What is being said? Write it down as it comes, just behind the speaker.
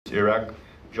Iraq.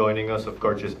 Joining us, of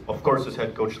course, is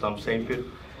head coach Saintfiet.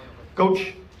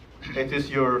 Coach, it is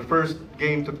your first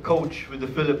game to coach with the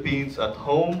Philippines at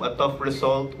home, a tough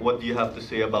result. What do you have to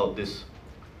say about this?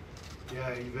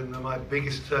 Yeah, even my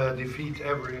biggest defeat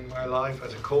ever in my life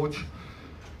as a coach.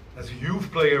 As a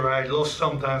youth player, I lost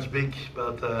sometimes big,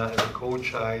 but as a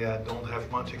coach, I don't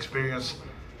have much experience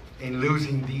in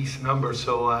losing these numbers.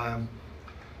 So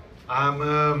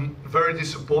I'm very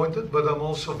disappointed, but I'm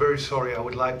also very sorry. I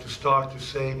would like to start to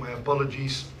say my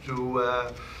apologies to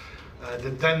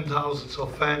the 10,000s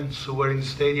of fans who were in the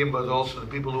stadium, but also the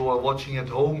people who are watching at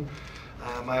home.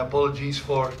 My apologies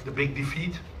for the big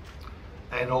defeat,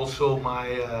 and also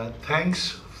my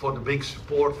thanks for the big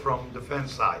support from the fan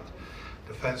side.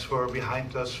 The fans were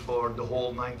behind us for the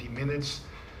whole 90 minutes,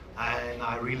 and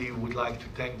I really would like to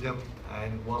thank them.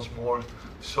 And once more,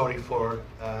 sorry for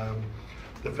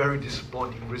the very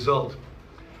disappointing result.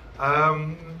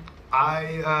 I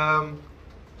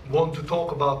want to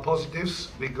talk about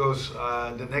positives, because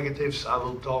the negatives I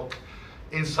will talk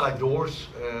inside doors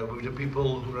with the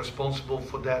people who are responsible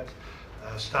for that,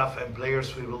 staff and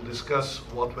players. We will discuss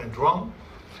what went wrong,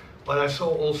 but I saw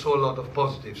also a lot of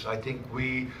positives. I think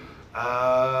we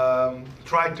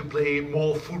tried to play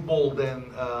more football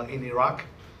than in Iraq.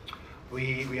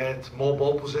 We had more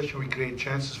ball possession, we created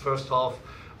chances first half.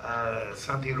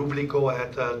 Santi Rublico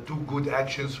had 2 good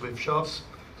actions with shots.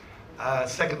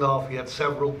 Second half we had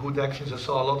several good actions. I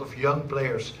saw a lot of young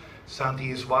players.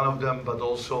 Santi is one of them, but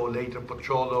also later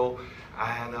Pocholo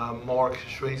and Mark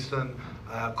Schweinston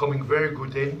coming very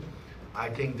good in. I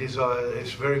think this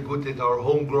is very good that our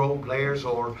homegrown players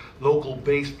or local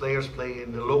based players play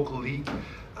in the local league,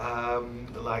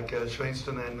 like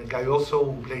Schweinston and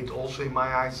Gayoso, who played also in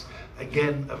my eyes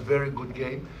again a very good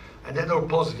game. And then there are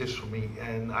positives for me,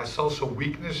 and I saw some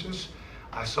weaknesses.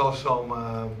 I saw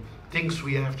some things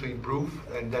we have to improve,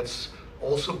 and that's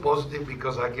also positive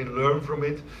because I can learn from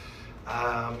it.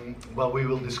 Well, we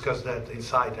will discuss that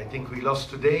inside. I think we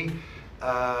lost today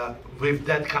with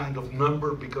that kind of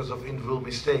number because of individual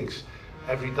mistakes.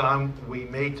 Every time we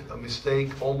made a mistake,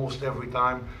 almost every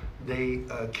time they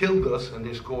killed us, and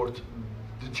they scored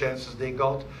the chances they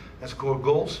got and scored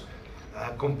goals,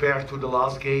 compared to the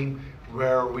last game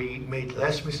where we made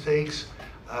less mistakes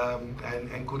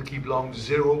and could keep long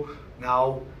 0.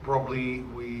 Now probably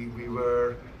we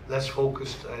were less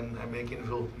focused and making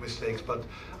individual mistakes. But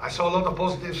I saw a lot of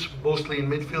positives, mostly in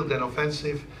midfield and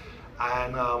offensive.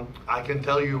 And I can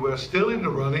tell you we're still in the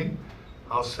running,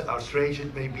 how strange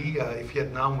it may be. If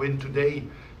Vietnam win today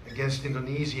against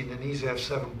Indonesia, Indonesia have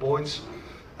 7 points.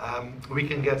 We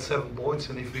can get 7 points,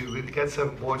 and if we would get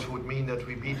 7 points, it would mean that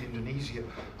we beat Indonesia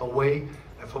away.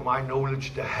 And for my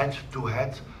knowledge, the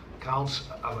head-to-head counts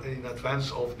in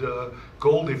advance of the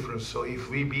goal difference. So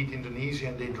if we beat Indonesia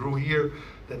and they drew here,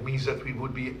 that means that we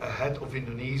would be ahead of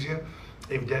Indonesia.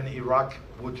 If then Iraq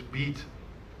would beat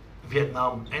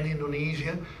Vietnam and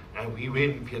Indonesia, and we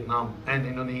win Vietnam and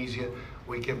Indonesia,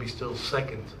 we can be still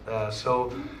second.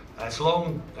 So as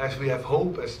long as we have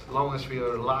hope, as long as we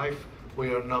are alive,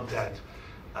 we are not dead.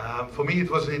 For me,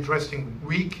 it was an interesting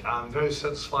week. I'm very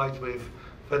satisfied with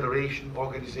federation,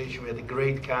 organization. We had a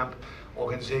great camp.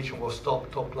 Organization was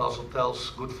top class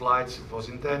hotels, good flights. It was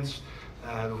intense.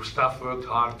 The staff worked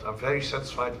hard. I'm very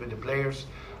satisfied with the players.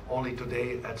 Only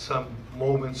today, at some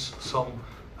moments, some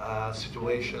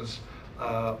situations,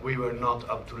 we were not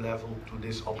up to level to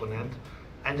this opponent,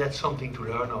 and that's something to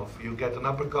learn of. You get an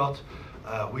uppercut.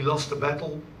 We lost the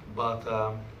battle, but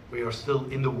we are still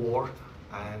in the war,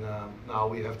 and now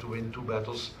we have to win 2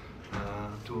 battles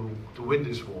to win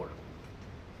this war.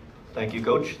 Thank you,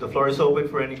 Coach. The floor is open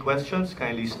for any questions.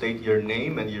 Kindly state your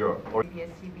name and your...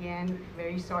 ABS-CBN,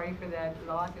 very sorry for that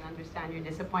loss and understand your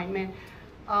disappointment.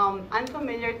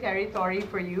 Unfamiliar territory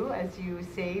for you, as you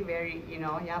say,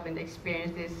 you haven't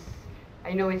experienced this.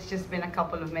 I know it's just been a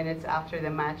couple of minutes after the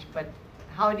match, but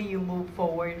how do you move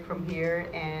forward from here?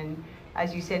 And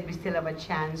as you said, we still have a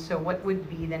chance. So what would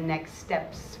be the next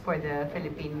steps for the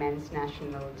Philippine men's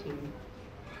national team?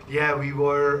 Yeah, we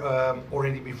were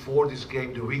already before this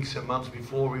game, the weeks and months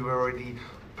before, we were already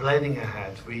planning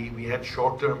ahead. We had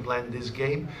short-term planned this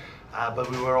game, but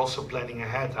we were also planning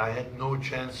ahead. I had no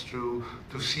chance to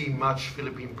see much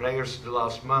Philippine players the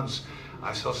last months.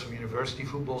 I saw some university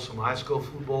football, some high school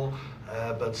football,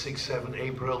 but 6, 7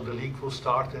 April the league will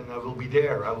start and I will be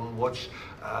there. I will watch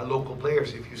local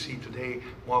players. If you see today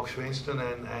Mark Swinston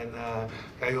and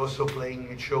Cayoso playing,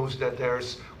 it shows that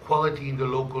there's quality in the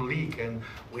local league, and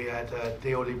we had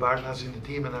Theo Libarnas in the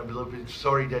team, and I'm a little bit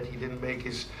sorry that he didn't make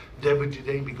his debut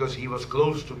today because he was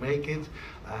close to make it.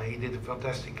 He did a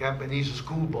fantastic camp and he's a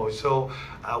schoolboy, so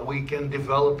we can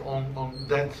develop on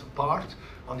that part.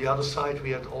 On the other side, we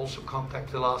had also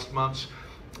contact the last months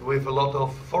with a lot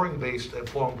of foreign-based and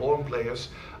foreign-born players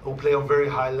who play on very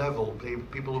high level.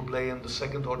 People who play in the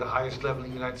second or the highest level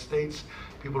in the United States,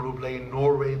 people who play in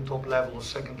Norway in top level or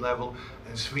second level,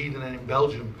 in Sweden and in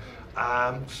Belgium.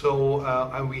 And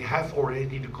we have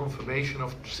already the confirmation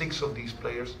of 6 of these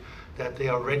players that they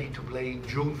are ready to play in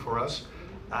June for us.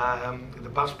 The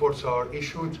passports are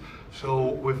issued, so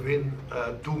within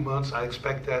 2 months I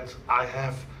expect that I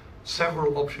have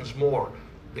several options more.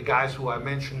 The guys who I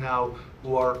mentioned now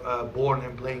who are born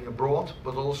and playing abroad,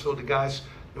 but also the guys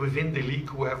within the league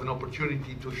who have an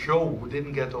opportunity to show, who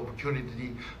didn't get the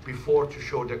opportunity before to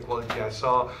show their quality. I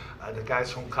saw the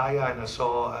guys from Kaya, and I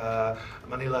saw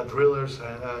Manila Drillers,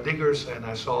 Diggers, and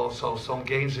I saw some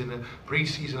games in the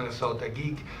preseason. I saw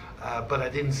Taguig, but I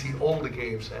didn't see all the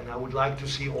games, and I would like to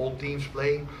see all teams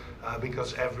playing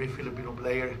because every Filipino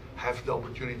player has the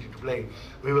opportunity to play.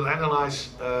 We will analyze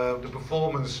the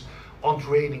performance on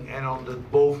training and on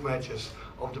both matches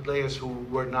of the players who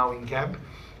were now in camp,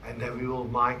 and then we will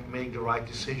make the right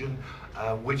decision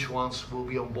which ones will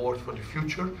be on board for the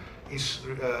future.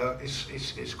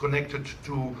 Is connected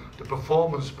to the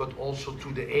performance but also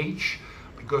to the age,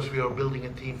 because we are building a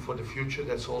team for the future.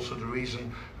 That's also the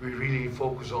reason we really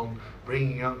focus on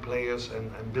bringing young players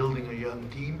and building a young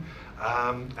team.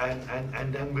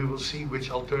 And then we will see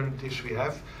which alternatives we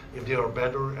have, if they are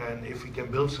better and if we can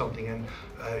build something. And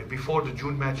before the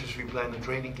June matches, we plan a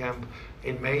training camp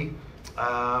in May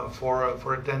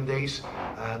for 10 days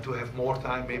to have more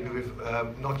time, maybe with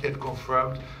not yet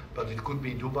confirmed, but it could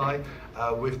be Dubai,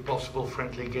 with possible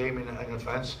friendly game in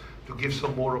advance, to give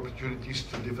some more opportunities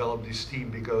to develop this team,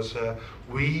 because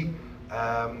we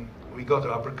got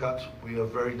the uppercut. We are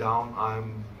very down.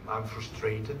 I'm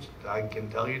frustrated, I can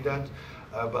tell you that,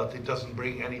 but it doesn't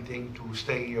bring anything to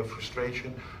stay in your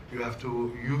frustration. You have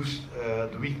to use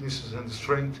the weaknesses and the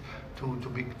strength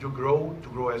to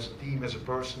grow as a team, as a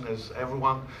person, as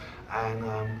everyone. And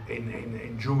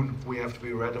in June we have to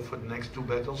be ready for the next 2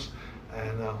 battles,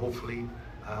 and hopefully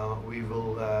we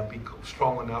will be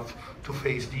strong enough to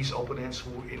face these opponents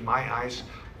who, in my eyes,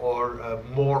 are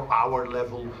more our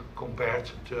level compared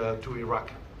to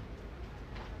Iraq.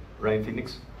 Ryan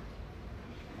Phoenix.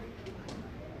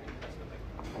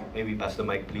 Maybe pass the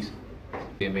mic, please.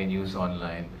 GMA News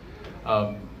Online.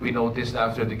 We noticed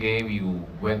after the game you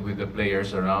went with the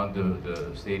players around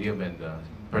the stadium, and in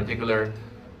particular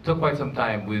took quite some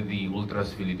time with the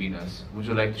Ultras Filipinas. Would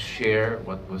you like to share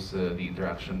what was the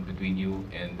interaction between you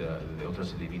and the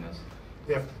Ultras Filipinas?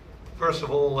 Yeah, first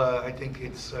of all, I think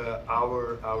it's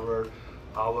our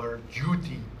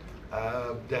duty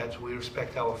that we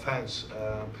respect our fans.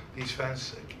 These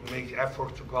fans make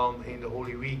effort to come in the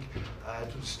Holy Week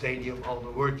to the stadium on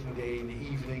a working day in the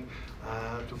evening,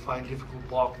 to find difficult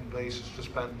parking places, to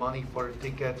spend money for a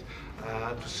ticket,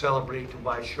 to celebrate, to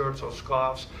buy shirts or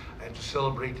scarves, and to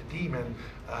celebrate the team. And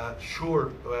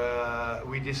sure,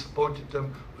 we disappointed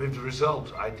them with the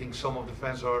result. I think some of the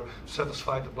fans are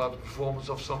satisfied about the performance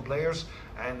of some players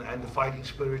and the fighting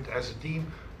spirit as a team,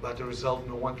 but the result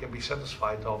no one can be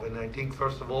satisfied of. And I think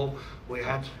first of all we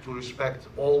had to respect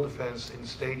all the fans in the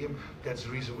stadium. That's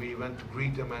the reason we went to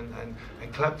greet them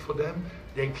and clap for them.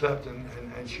 They clapped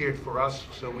and cheered for us,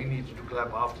 so we needed to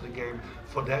clap after the game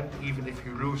for them. Even if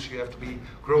you lose, you have to be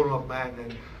grown-up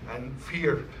man and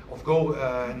fear of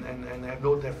and have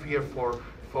no that fear for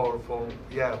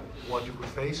what you could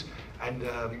face. And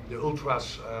the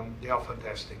Ultras, they are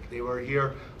fantastic. They were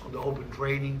here on the open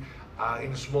training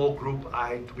in a small group.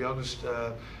 To be honest,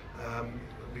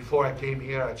 before I came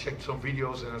here, I checked some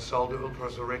videos and I saw the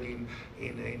Ultras already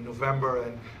in November,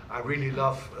 and I really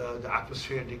love the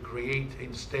atmosphere they create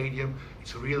in the stadium.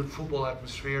 It's a real football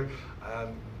atmosphere.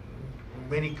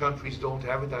 Many countries don't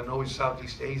have it. I know in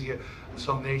Southeast Asia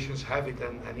some nations have it,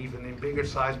 and even in bigger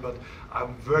size, but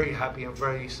I'm very happy and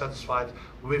very satisfied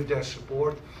with their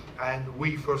support. And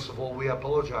we, first of all, we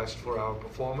apologized for our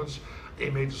performance. They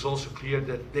made us also clear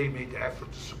that they made the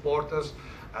effort to support us,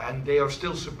 and they are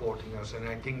still supporting us. And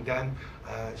I think then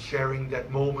sharing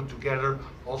that moment together,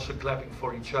 also clapping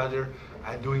for each other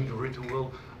and doing the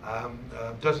ritual,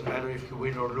 doesn't matter if you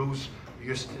win or lose.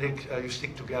 you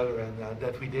stick together, and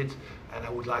that we did. And I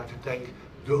would like to thank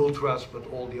the ultras, but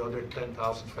all the other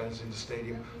 10,000 fans in the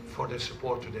stadium for their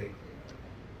support today.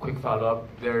 Quick follow-up.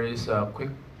 There is a quick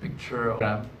picture of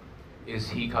Ram. Is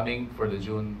he coming for the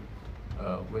June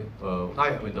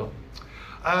window?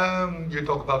 You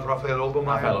talk about Rafael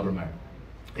Obermeier. Rafael Obermeier.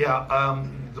 Yeah,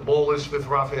 the ball is with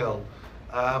Rafael.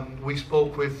 We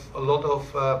spoke with a lot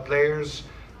of players.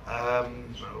 I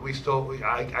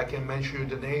can mention you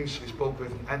the names. We spoke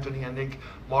with Anthony and Nick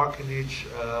Markinich,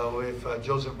 with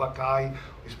Joseph Bakai.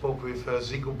 We spoke with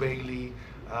Zico Bailey.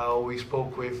 We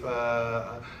spoke with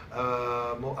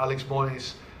Alex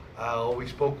Moniz. We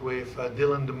spoke with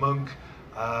Dylan de Monk.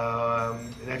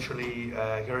 Naturally,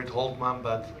 Gerrit Holtman,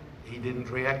 but he didn't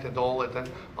react at all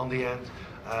on the end.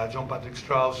 John Patrick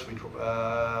Strauss,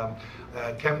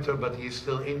 Kempter, but he's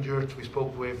still injured. We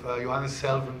spoke with Johannes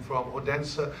Selven from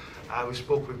Odense. We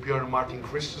spoke with Björn Martin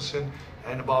Christensen,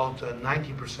 and about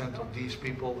 90% of these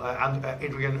people, and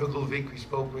Adrian Ugelvik we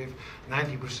spoke with,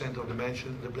 90% of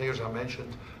the players I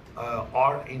mentioned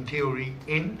are in theory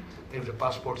in, if the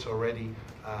passports are ready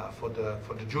for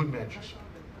the June matches.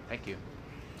 Thank you.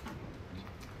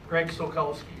 Greg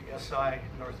Sokolski, SI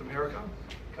North America,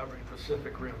 covering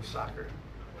Pacific Rim soccer,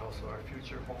 also our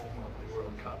future home of the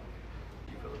World Cup,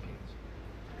 the Philippines.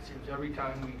 It seems every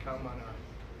time we come on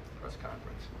a press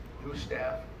conference, new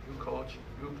staff, new coach,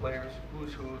 new players,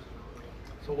 who's.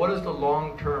 So what is the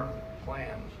long-term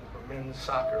plan for men's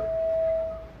soccer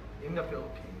in the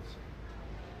Philippines?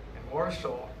 And more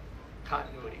so,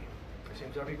 continuity. It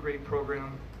seems every great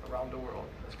program around the world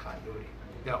has continuity.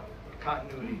 Yeah.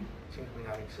 Continuity seems to be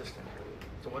non-existent.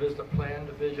 So what is the plan,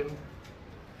 the vision,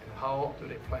 and how do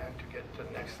they plan to get to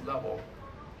the next level,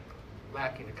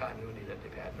 lacking the continuity that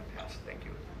they've had in the past? Thank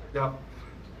you. Yeah.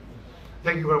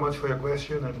 Thank you very much for your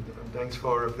question, and thanks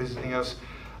for visiting us.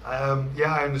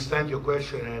 Yeah, I understand your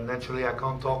question, and naturally I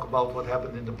can't talk about what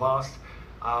happened in the past.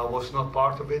 I was not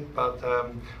part of it, but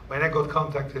when I got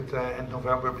contacted in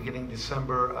November, beginning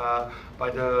December,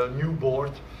 by the new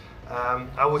board,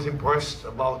 I was impressed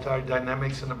about their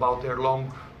dynamics and about their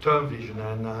long-term vision.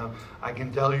 And I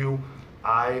can tell you,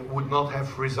 I would not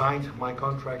have resigned my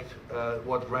contract,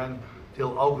 what ran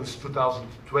till August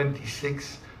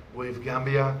 2026 with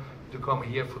Gambia, to come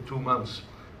here for 2 months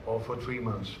or for 3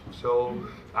 months. So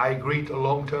I agreed a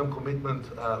long-term commitment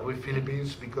with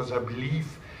Philippines because I believe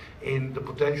in the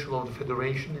potential of the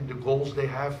federation, in the goals they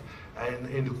have, and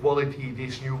in the quality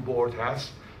this new board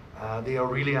has. They are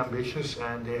really ambitious,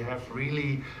 and they have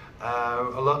really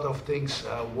a lot of things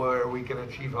where we can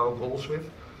achieve our goals with.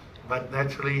 But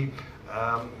naturally,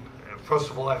 first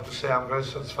of all, I have to say I'm very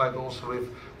satisfied also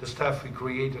with the staff we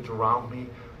created around me.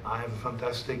 I have a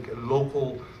fantastic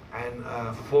local and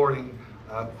foreign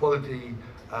quality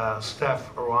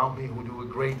staff around me who do a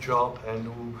great job, and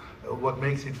what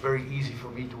makes it very easy for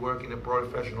me to work in a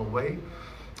professional way.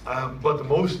 But the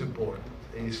most important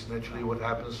is naturally what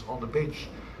happens on the pitch.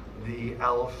 The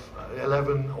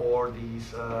 11 or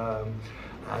these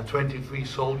 23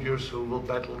 soldiers who will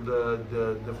battle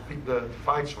the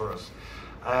fights for us.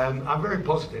 And I'm very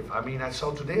positive. I mean, I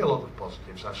saw today a lot of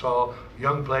positives. I saw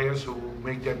young players who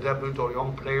make their debut, or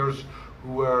young players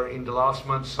who were in the last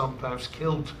months sometimes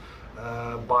killed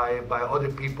by other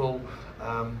people.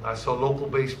 I saw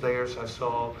local-based players. I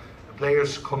saw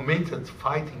players committed,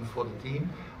 fighting for the team.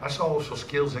 I saw also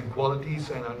skills and qualities,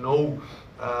 and I know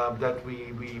that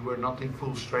we were not in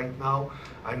full strength now.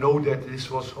 I know that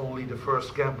this was only the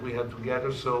first camp we had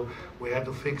together, so we had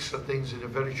to fix things in a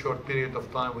very short period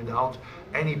of time without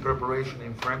any preparation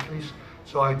in friendlies.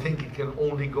 So I think it can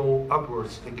only go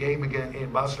upwards. The game again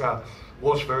in Basra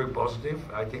was very positive.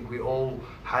 I think we all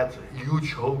had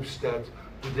huge hopes that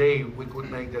today we could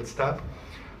make that step.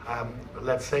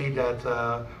 Let's say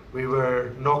that we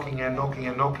were knocking and knocking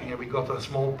and knocking, and we got a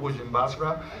small push in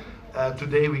Basra.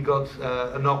 Today we got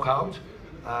a knockout,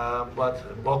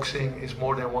 but boxing is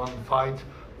more than one fight.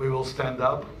 We will stand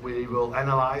up, we will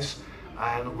analyze,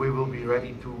 and we will be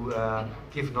ready to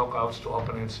give knockouts to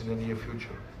opponents in the near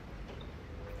future.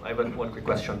 I have one quick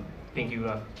question. Thank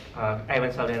you.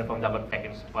 Ivan Saldana from Dapat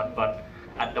Pecking Spot, but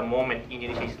at the moment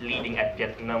Indonesia is leading at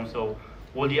Vietnam, so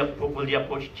will the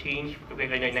approach change in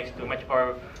the next 2 matches,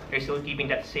 or are you still keeping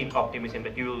that same optimism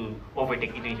that you will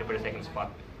overtake Indonesia for the second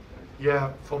spot?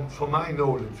 Yeah, from my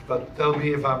knowledge, but tell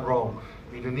me if I'm wrong.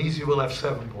 Indonesia will have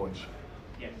 7 points.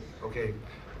 Yes. Okay.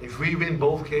 If we win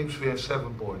both games, we have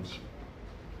 7 points.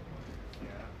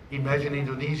 Imagine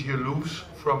Indonesia lose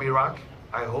from Iraq.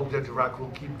 I hope that Iraq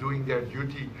will keep doing their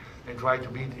duty and try to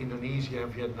beat Indonesia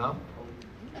and Vietnam.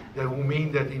 That will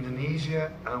mean that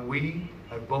Indonesia and we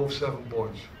have both 7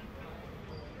 points.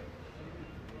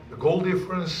 The goal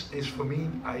difference is for me,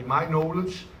 in my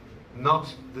knowledge,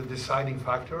 not the deciding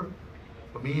factor.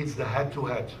 For me, it's the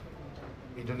head-to-head.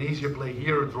 Indonesia play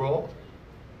here a draw.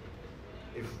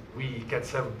 If we get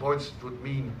 7 points, it would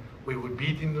mean we would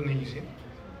beat Indonesia.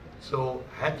 So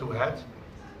head-to-head,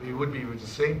 we would be with the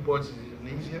same points as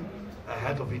Indonesia,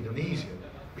 ahead of Indonesia,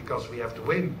 because we have to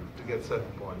win to get 7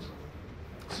 points.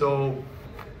 So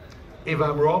if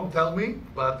I'm wrong, tell me,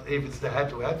 but if it's the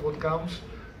head-to-head what counts,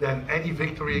 then any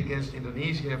victory against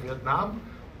Indonesia and Vietnam,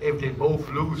 if they both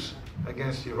lose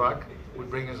against Iraq, would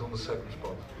bring us on the second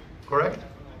spot. Correct?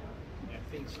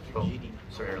 So,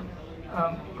 Sir Errol.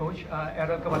 Coach,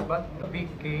 Errol Kamatbat, a big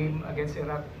game against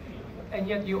Iraq, and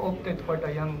yet you opted for the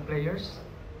young players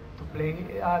to play.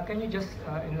 Can you just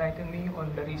enlighten me on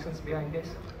the reasons behind this?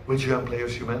 which young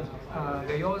players you meant?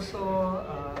 Gayoso,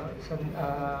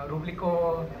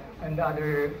 Rublico, and the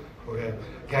other. Okay.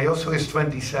 Gayoso is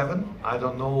 27. I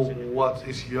don't know what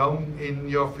is young in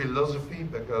your philosophy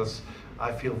because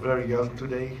I feel very young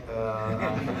today.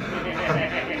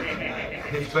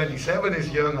 If 27 is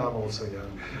young, I'm also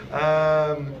young.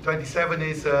 27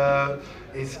 is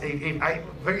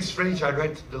very strange. I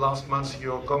read the last months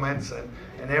your comments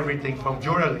and everything from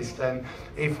journalists. And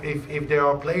if there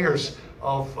are players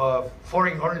of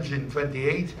foreign origin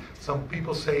 28, some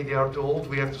people say they are too old,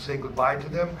 we have to say goodbye to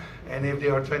them. And if they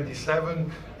are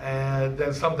 27,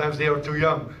 then sometimes they are too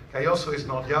young. Gayoso is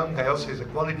not young, Gayoso is a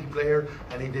quality player,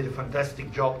 and he did a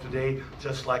fantastic job today,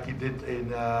 just like he did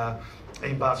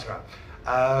in Basra.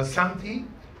 Santi,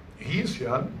 he is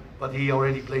young, but he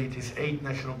already played his 8th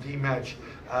national team match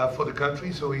for the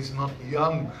country, so he's not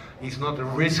young, he's not a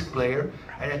risk player.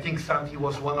 And I think Santi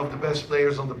was one of the best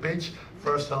players on the pitch.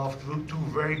 First half, two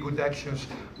very good actions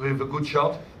with a good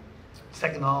shot.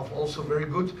 Second half, also very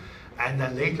good. And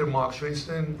then later, Mark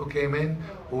Swinston, who came in,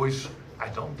 who is, I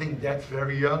don't think that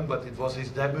very young, but it was his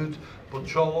debut,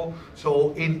 Pocholo.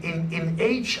 So in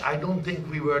age, I don't think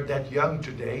we were that young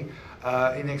today.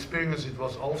 In experience, it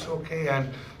was also okay.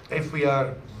 And if we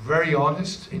are very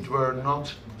honest, it were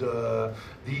not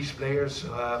these players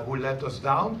who let us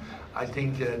down. I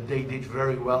think they did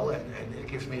very well, and it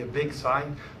gives me a big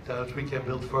sign that we can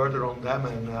build further on them.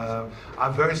 And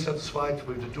I'm very satisfied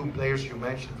with the 2 players you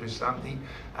mentioned, with Santi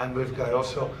and with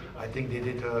Gayoso. I think they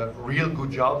did a real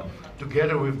good job,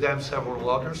 together with them several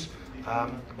others.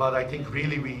 But I think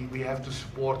really we have to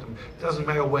support them. It doesn't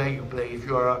matter where you play. If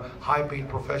you are a high-paid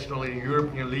professional in a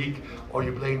European league, or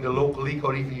you play in the local league,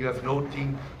 or even you have no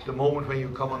team, the moment when you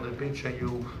come on the pitch and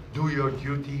you do your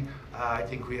duty, I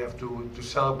think we have to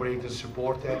celebrate and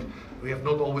support that. We have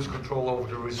not always control over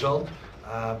the result,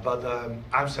 but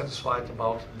I'm satisfied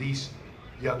about these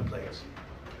young players.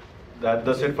 That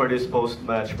does it for this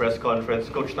post-match press conference.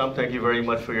 Coach Tam, thank you very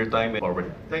much for your time and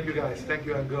forward. Thank you guys, thank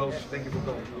you and girls, thank you for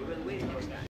coming.